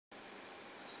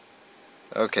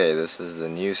Okay, this is the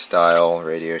new style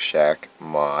Radio Shack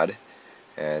mod,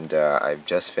 and I've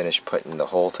just finished putting the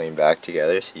whole thing back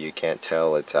together, so you can't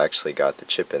tell it's actually got the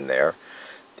chip in there.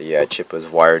 The chip was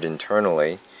wired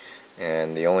internally,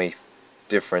 and the only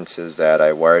difference is that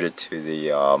I wired it to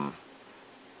the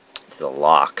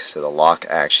lock, so the lock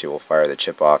actually will fire the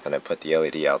chip off, and I put the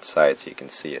LED outside so you can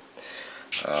see it.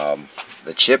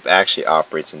 The chip actually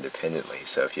operates independently,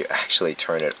 so if you actually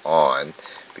turn it on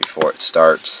before it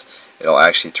starts, it'll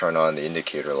actually turn on the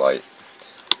indicator light.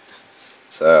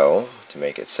 So, to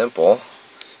make it simple,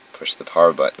 push the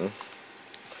power button,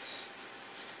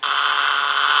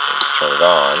 and just turn it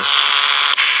on.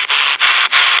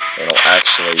 It'll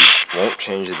actually won't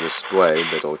change the display,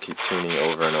 but it'll keep tuning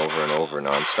over and over and over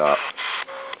non-stop.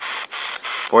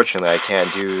 Fortunately, I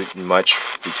can't do much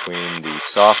between the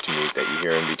soft mute that you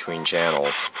hear in between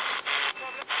channels,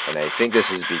 and I think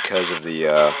this is because of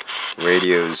the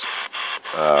radio's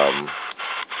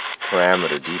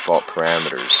default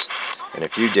parameters. In a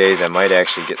few days I might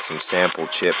actually get some sample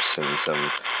chips and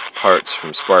some parts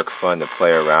from SparkFun to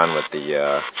play around with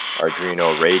the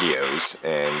Arduino radios,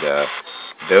 and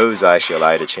those actually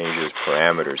allow you to change those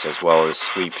parameters as well as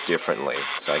sweep differently.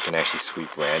 So I can actually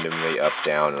sweep randomly up,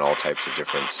 down, and all types of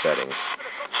different settings.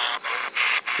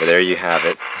 But there you have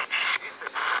it.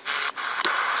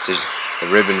 The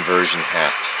ribbon version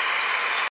hacked.